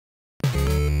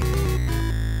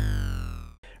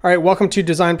All right, welcome to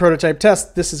Design Prototype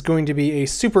Test. This is going to be a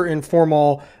super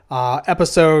informal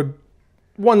episode,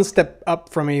 one step up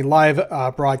from a live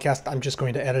broadcast. I'm just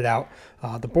going to edit out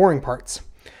the boring parts.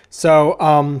 So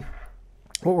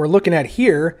what we're looking at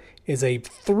here is a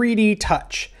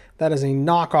 3DTouch. That is a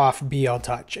knockoff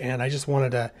BLTouch, and I just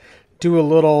wanted to do a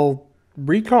little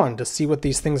recon to see what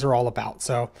these things are all about.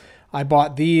 So I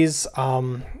bought these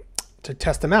to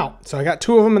test them out. So I got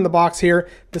two of them in the box here.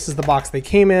 This is the box they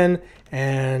came in,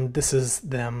 and this is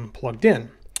them plugged in.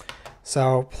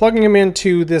 So plugging them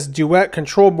into this Duet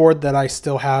control board that I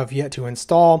still have yet to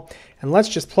install, and let's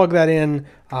just plug that in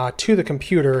to the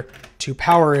computer to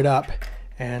power it up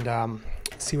and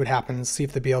see what happens, see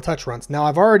if the BLTouch runs. Now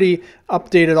I've already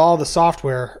updated all the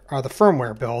software, or the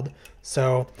firmware build,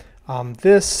 so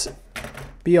this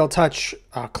BLTouch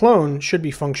clone should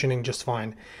be functioning just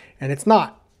fine, and it's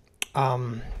not.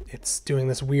 It's doing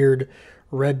this weird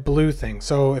red-blue thing.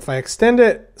 So if I extend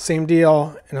it, same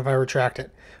deal, and if I retract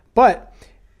it. But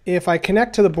if I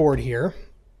connect to the board here,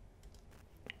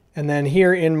 and then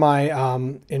here in my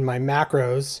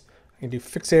macros, I can do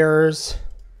fix errors,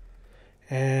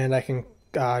 and I can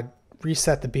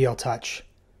reset the BLTouch.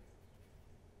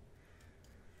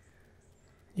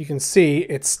 You can see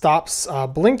it stops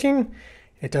blinking,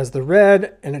 it does the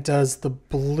red, and it does the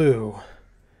blue.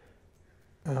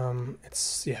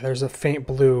 There's a faint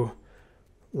blue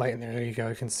light in there. There you go.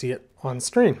 You can see it on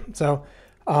screen. So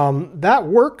that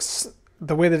works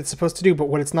the way that it's supposed to do, but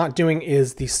what it's not doing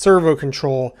is the servo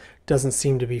control doesn't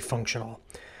seem to be functional.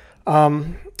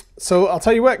 So I'll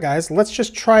tell you what, guys, let's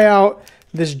just try out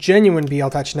this genuine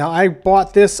BLTouch. Now, I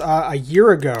bought this a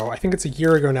year ago. I think it's a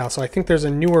year ago now, so I think there's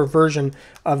a newer version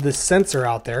of this sensor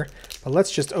out there. But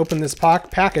let's just open this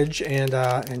package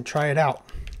and try it out.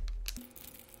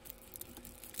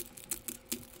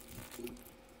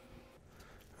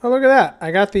 Oh, look at that.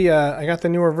 I got the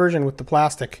newer version with the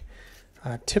plastic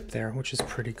tip there, which is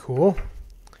pretty cool.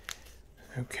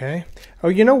 Okay. Oh,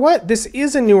 you know what? This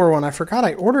is a newer one. I forgot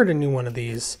I ordered a new one of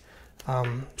these.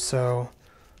 So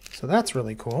that's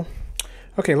really cool.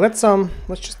 Okay, let's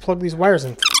just plug these wires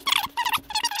in.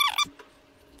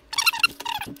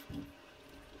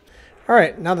 All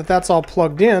right, now that that's all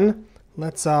plugged in,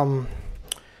 let's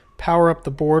power up the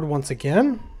board once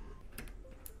again.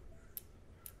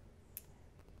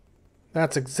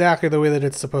 That's exactly the way that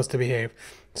it's supposed to behave.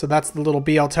 So that's the little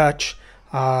BLTouch,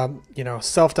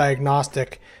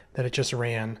 self-diagnostic that it just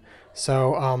ran.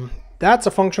 So that's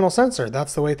a functional sensor.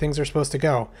 That's the way things are supposed to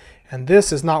go. And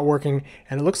this is not working,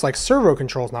 and it looks like servo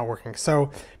control is not working.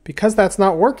 So because that's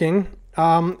not working,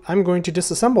 I'm going to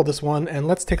disassemble this one, and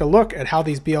let's take a look at how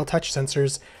these BLTouch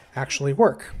sensors actually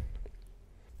work.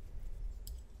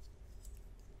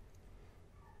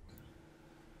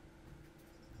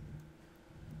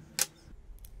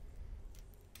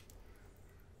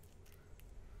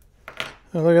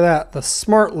 Oh, look at that. The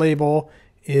smart label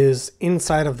is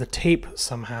inside of the tape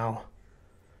somehow.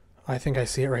 I think I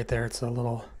see it right there. It's a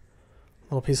little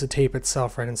piece of tape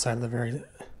itself right inside of the very...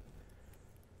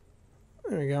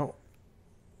 There we go.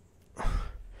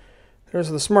 There's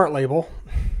the smart label.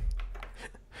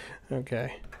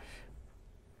 Okay.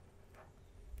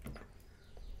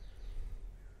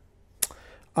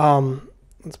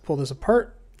 Let's pull this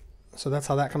apart. So that's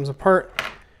how that comes apart.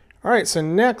 All right, so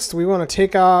next we want to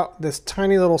take out this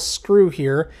tiny little screw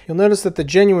here. You'll notice that the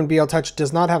genuine BLTouch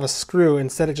does not have a screw.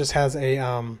 Instead, it just has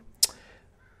a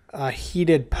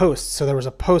heated post. So there was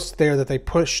a post there that they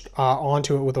pushed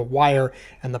onto it with a wire,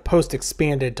 and the post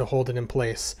expanded to hold it in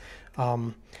place.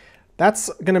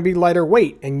 That's going to be lighter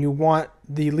weight, and you want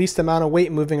the least amount of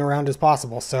weight moving around as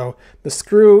possible. So the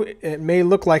screw, it may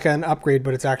look like an upgrade,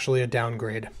 but it's actually a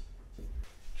downgrade.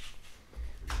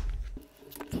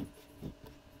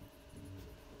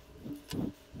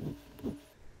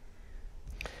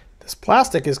 This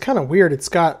plastic is kind of weird. It's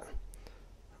got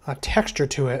a texture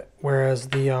to it, whereas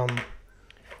the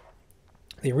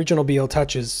original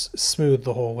BLTouch is smooth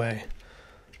the whole way.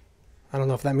 I don't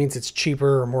know if that means it's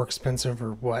cheaper or more expensive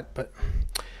or what, but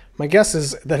my guess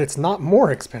is that it's not more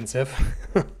expensive.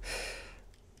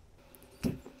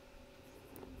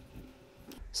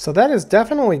 So that is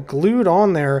definitely glued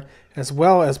on there as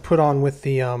well as put on with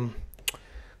the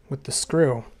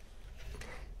screw.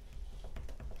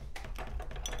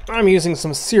 I'm using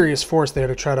some serious force there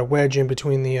to try to wedge in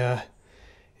between the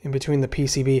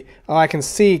PCB. Oh, I can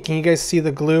see. Can you guys see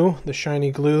the glue, the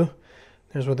shiny glue?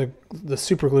 There's where the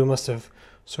super glue must have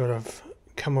sort of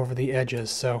come over the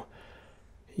edges. So,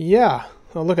 yeah.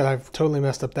 Oh, look at, I've totally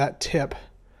messed up that tip.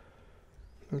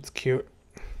 That's cute.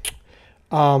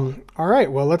 All right.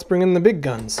 Well, let's bring in the big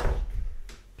guns.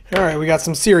 All right, we got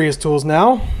some serious tools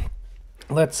now.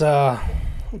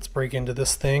 let's break into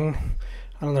this thing.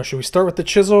 I don't know, should we start with the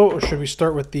chisel or should we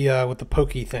start with the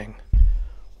pokey thing?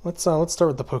 Let's start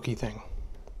with the pokey thing.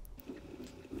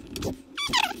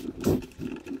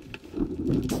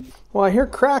 Well, I hear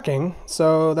cracking,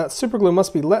 so that super glue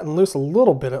must be letting loose a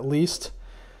little bit at least.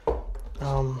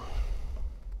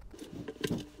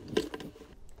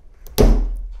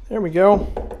 There we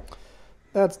go.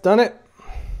 That's done it.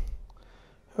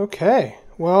 Okay.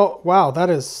 Well, wow, that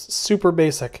is super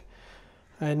basic.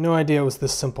 I had no idea it was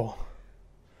this simple.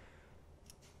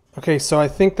 Okay, so I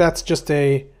think that's just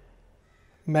a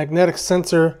magnetic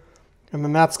sensor, and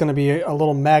then that's going to be a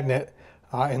little magnet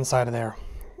inside of there.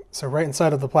 So right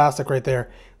inside of the plastic right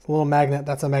there, it's a little magnet.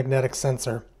 That's a magnetic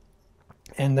sensor.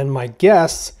 And then my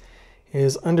guess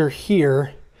is under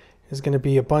here is going to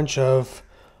be a bunch of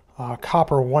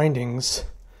copper windings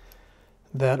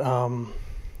that,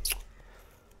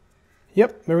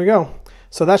 yep, there we go.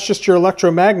 So that's just your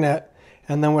electromagnet.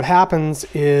 And then what happens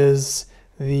is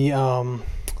the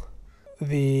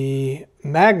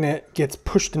magnet gets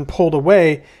pushed and pulled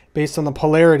away based on the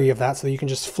polarity of that. So you can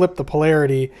just flip the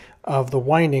polarity of the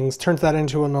windings, turns that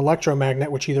into an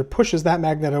electromagnet, which either pushes that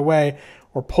magnet away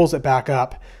or pulls it back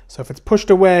up. So if it's pushed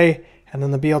away and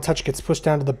then the BLTouch gets pushed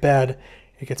down to the bed,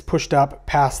 it gets pushed up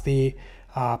past the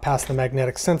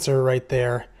magnetic sensor right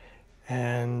there.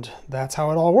 And that's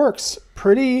how it all works.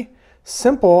 Pretty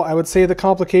simple. I would say the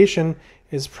complication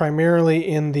is primarily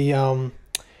in the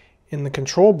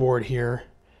control board here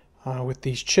with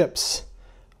these chips.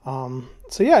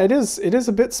 So yeah, it is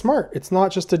a bit smart. It's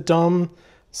not just a dumb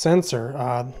sensor.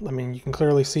 I mean, you can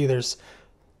clearly see there's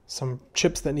some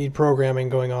chips that need programming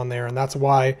going on there, and that's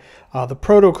why the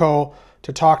protocol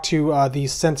to talk to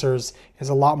these sensors is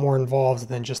a lot more involved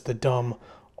than just the dumb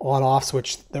on-off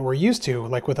switch that we're used to,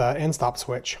 like with an end-stop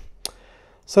switch.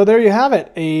 So there you have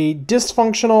it, a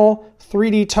dysfunctional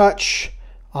 3DTouch.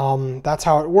 That's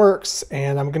how it works,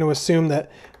 and I'm going to assume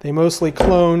that they mostly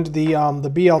cloned the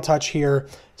BLTouch here,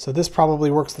 so this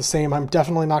probably works the same. I'm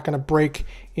definitely not going to break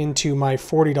into my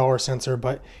 $40 sensor,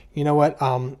 but you know what?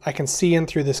 I can see in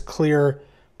through this clear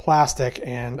plastic,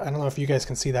 and I don't know if you guys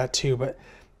can see that too, but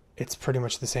it's pretty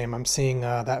much the same. I'm seeing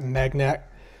that magnet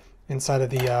inside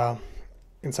of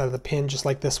the pin, just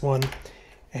like this one,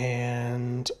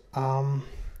 and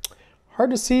hard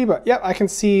to see, but yeah, I can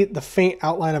see the faint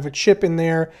outline of a chip in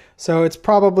there, so it's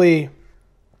probably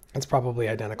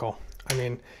identical. I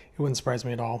mean, it wouldn't surprise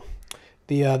me at all.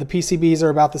 The PCBs are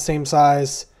about the same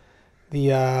size.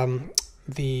 The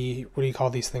what do you call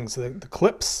these things? The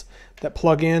clips that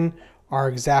plug in are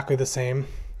exactly the same.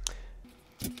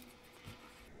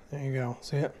 There you go.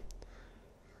 See it?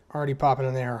 Already popping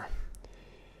in there.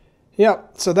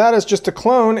 Yep. So that is just a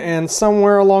clone, and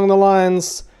somewhere along the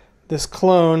lines, this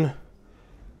clone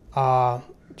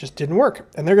just didn't work.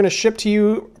 And they're going to ship to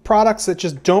you products that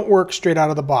just don't work straight out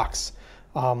of the box.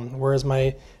 Whereas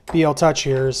my BLTouch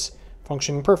here is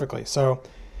functioning perfectly. So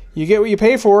you get what you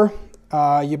pay for.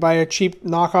 You buy a cheap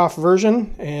knockoff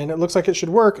version and it looks like it should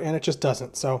work, and it just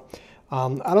doesn't. So I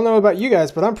don't know about you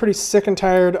guys, but I'm pretty sick and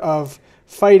tired of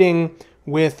fighting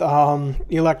with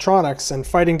electronics and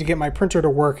fighting to get my printer to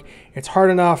work. It's hard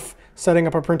enough setting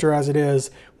up a printer as it is.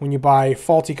 When you buy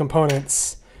faulty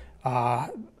components,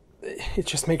 it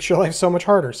just makes your life so much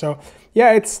harder. So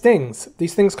yeah, it stings.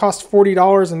 These things cost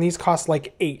 $40 and these cost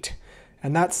like $8,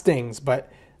 and that stings.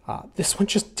 But this one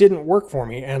just didn't work for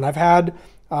me, and I've had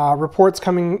reports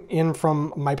coming in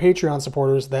from my Patreon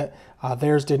supporters that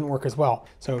theirs didn't work as well.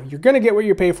 So you're going to get what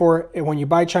you pay for when you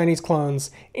buy Chinese clones,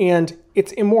 and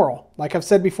it's immoral. Like I've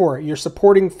said before, you're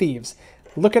supporting thieves.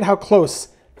 Look at how close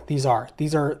these are.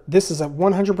 This is a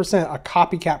 100% a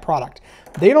copycat product.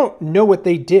 They don't know what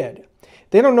they did.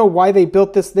 They don't know why they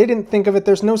built this. They didn't think of it.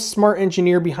 There's no smart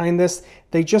engineer behind this.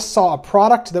 They just saw a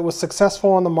product that was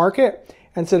successful on the market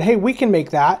and said, hey, we can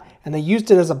make that. And they used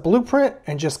it as a blueprint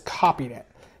and just copied it.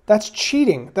 That's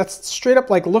cheating. That's straight up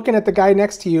like looking at the guy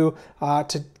next to you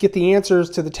to get the answers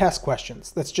to the test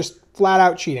questions. That's just flat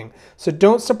out cheating. So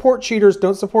don't support cheaters.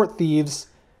 Don't support thieves.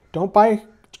 Don't buy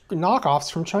knockoffs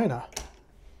from China.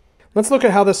 Let's look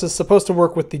at how this is supposed to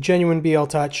work with the genuine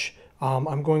BLTouch.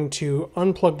 I'm going to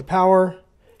unplug the power,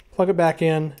 plug it back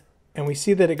in, and we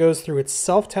see that it goes through its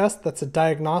self-test. That's a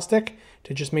diagnostic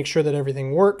to just make sure that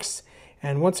everything works.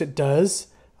 And once it does,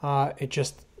 it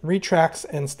just retracts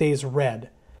and stays red.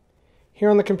 Here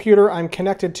on the computer, I'm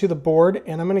connected to the board,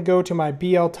 and I'm going to go to my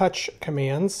BLTouch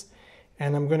commands,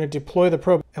 and I'm going to deploy the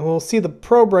probe. And we'll see the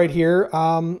probe right here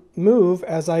move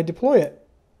as I deploy it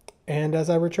and as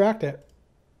I retract it.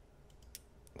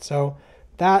 So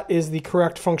that is the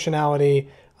correct functionality.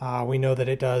 We know that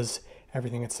it does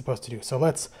everything it's supposed to do. So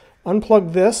let's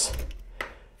unplug this,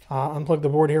 unplug the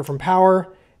board here from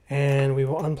power, and we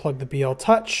will unplug the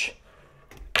BLTouch.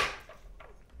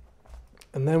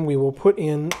 And then we will put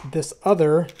in this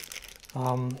other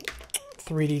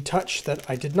 3DTouch that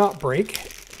I did not break,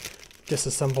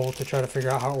 disassemble to try to figure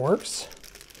out how it works.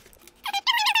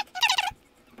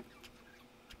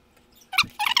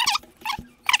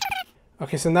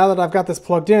 Okay, so now that I've got this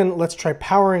plugged in, let's try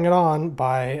powering it on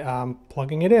by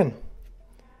plugging it in.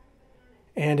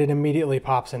 And it immediately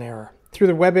pops an error. Through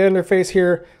the web interface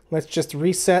here, let's just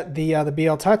reset the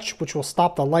BLTouch, which will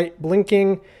stop the light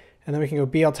blinking. And then we can go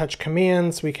BLTouch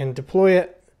commands, we can deploy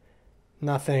it,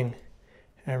 nothing.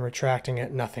 And retracting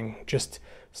it, nothing. Just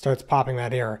starts popping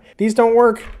that error. These don't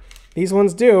work, these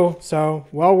ones do, so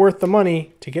well worth the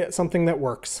money to get something that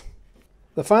works.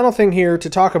 The final thing here to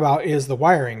talk about is the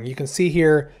wiring. You can see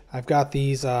here I've got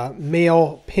these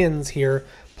male pins here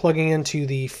plugging into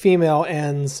the female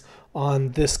ends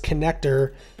on this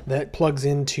connector that plugs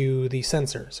into the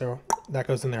sensor. So that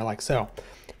goes in there like so.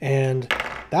 And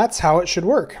that's how it should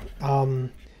work. You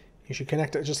should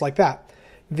connect it just like that.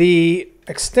 The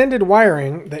extended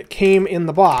wiring that came in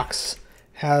the box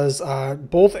has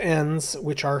both ends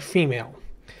which are female.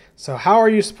 So how are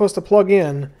you supposed to plug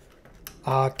in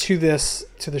to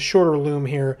the shorter loom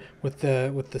here with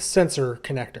the sensor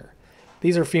connector?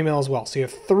 These are female as well. So you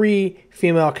have 3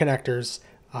 female connectors.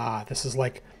 This is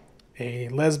like a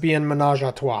lesbian menage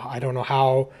a trois. I don't know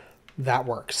how that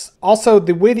works. Also,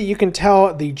 the way that you can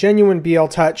tell the genuine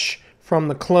BLTouch from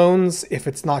the clones, if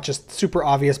it's not just super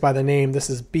obvious by the name, this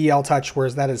is BLTouch,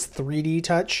 whereas that is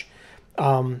 3DTouch.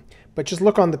 But just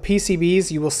look on the PCBs,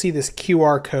 you will see this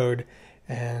QR code,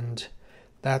 and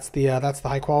that's the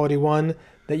high quality one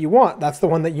that you want. That's the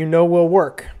one that you know will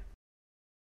work.